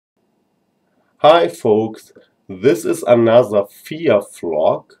Hi folks, this is another fear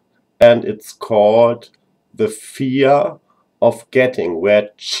vlog and it's called The Fear of Getting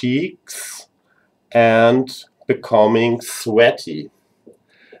Wet Cheeks and Becoming Sweaty.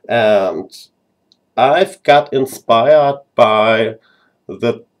 And I've got inspired by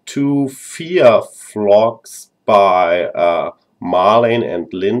the two fear vlogs by Marlen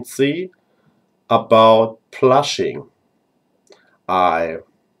and Lindsay about blushing. I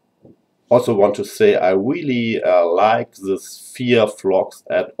also want to say I really like this FearVlogs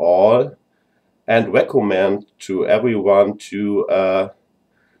at all and recommend to everyone to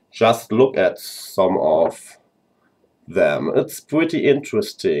just look at some of them. It's pretty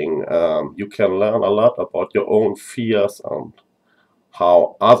interesting. You can learn a lot about your own fears and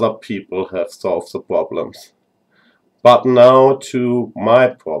how other people have solved the problems. But now to my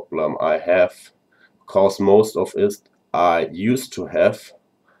problem I have, because most of it I used to have.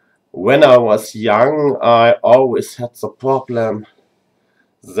 When I was young, I always had the problem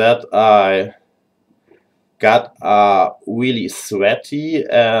that I got a really sweaty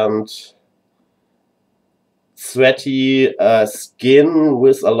skin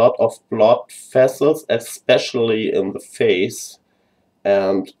with a lot of blood vessels, especially in the face.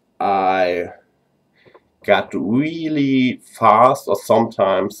 And I got really fast, or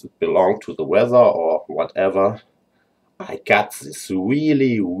sometimes it belonged to the weather or whatever. I got this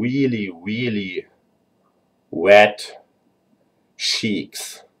really wet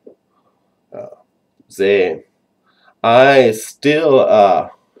cheeks. I still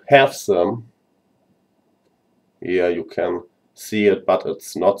have them. Here you can see it, but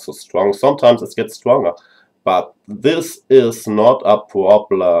it's not so strong. Sometimes it gets stronger, but this is not a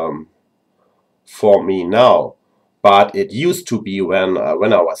problem for me now. But it used to be when I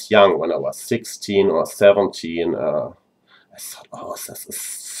was young, when I was 16 or 17. I thought, oh, this is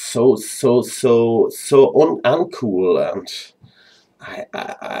so uncool, and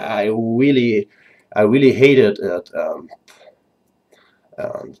I really hated it.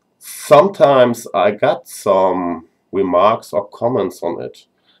 And sometimes I got some remarks or comments on it,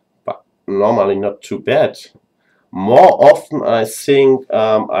 but normally not too bad. More often I think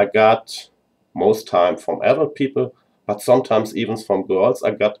I got, most time from adult people, but sometimes even from girls,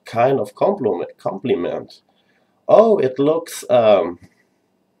 I got kind of compliment. Oh, it looks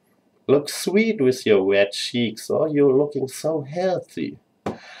sweet with your red cheeks, or you're looking so healthy.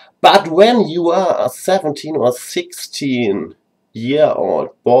 But when you are a 17 or 16-year-old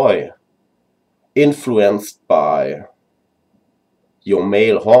boy, influenced by your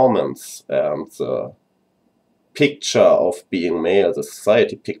male hormones and the picture of being male, the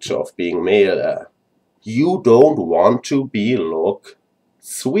society picture of being male, you don't want to look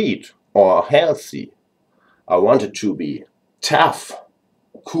sweet or healthy. I wanted to be tough,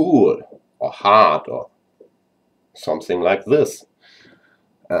 cool, or hard, or something like this.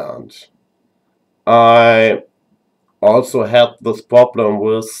 And I also had this problem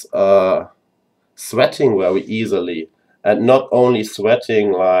with sweating very easily. And not only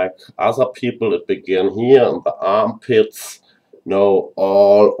sweating like other people, it began here in the armpits, no,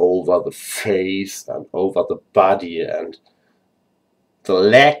 all over the face and over the body, and the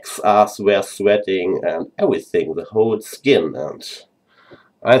legs were sweating and everything, the whole skin. And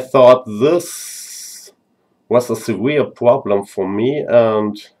I thought this was a severe problem for me,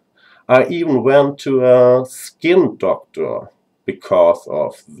 and I even went to a skin doctor because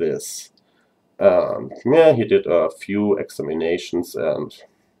of this. And yeah, he did a few examinations, and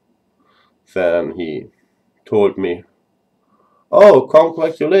then he told me, oh,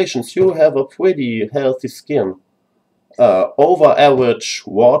 congratulations, you have a pretty healthy skin. Over average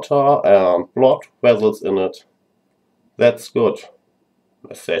water and blood vessels in it. That's good.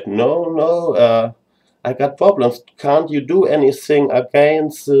 I said, no, I got problems. Can't you do anything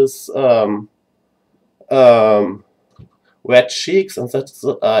against this red cheeks? And that's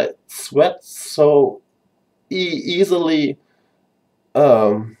I sweat so easily.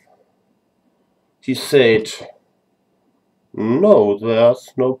 He said, no,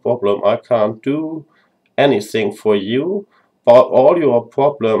 there's no problem. I can't do anything for you, but all your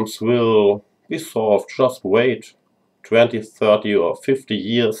problems will be solved. Just wait 20, 30 or 50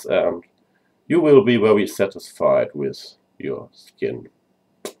 years and you will be very satisfied with your skin.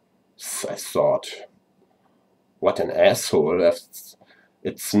 I thought, what an asshole.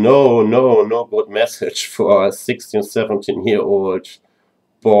 It's no good message for a 16, 17-year-old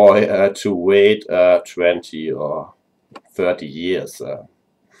boy to wait 20 or 30 years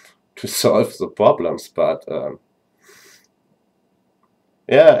to solve the problems. But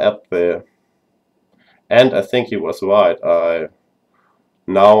yeah, at the end I think he was right. I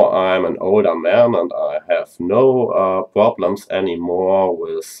now I'm an older man and I have no problems anymore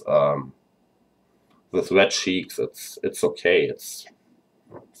with red cheeks. It's okay.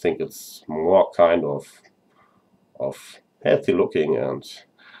 I think it's more kind of healthy looking, and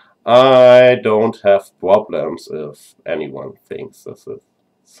I don't have problems if anyone thinks this is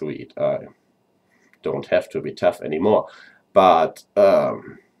sweet. I don't have to be tough anymore. But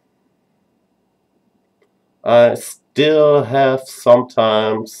I still have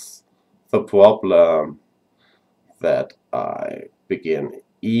sometimes the problem that I begin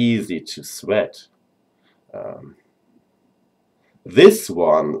easy to sweat. This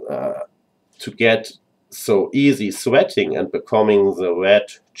one, to get so easy sweating and becoming the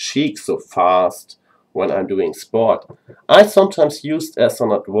red cheek so fast when I'm doing sport, I sometimes used as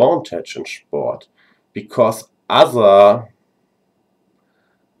an advantage in sport, because other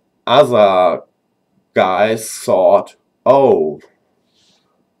guys thought, oh,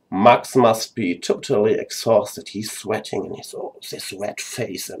 Max must be totally exhausted. He's sweating and he's this red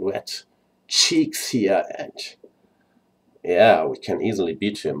face and red cheeks here, and yeah, we can easily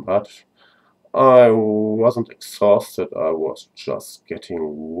beat him. But I wasn't exhausted, I was just getting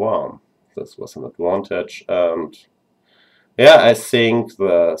warm. This was an advantage, and yeah, I think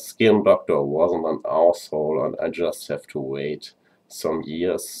the skin doctor wasn't an asshole, and I just have to wait some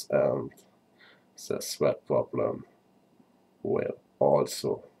years, and the sweat problem will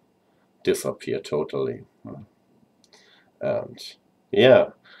also disappear totally. And yeah,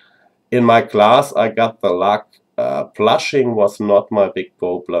 in my class I got the luck. Blushing was not my big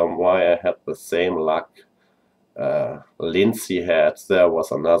problem. Why I had the same luck Lindsay had. There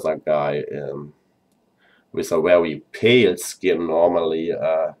was another guy with a very pale skin normally,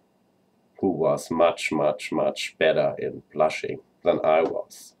 who was much better in blushing than I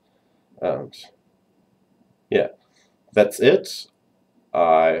was. And yeah, that's it.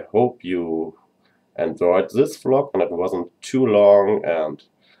 I hope you enjoyed this vlog and it wasn't too long, and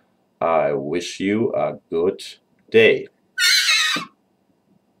I wish you a good day.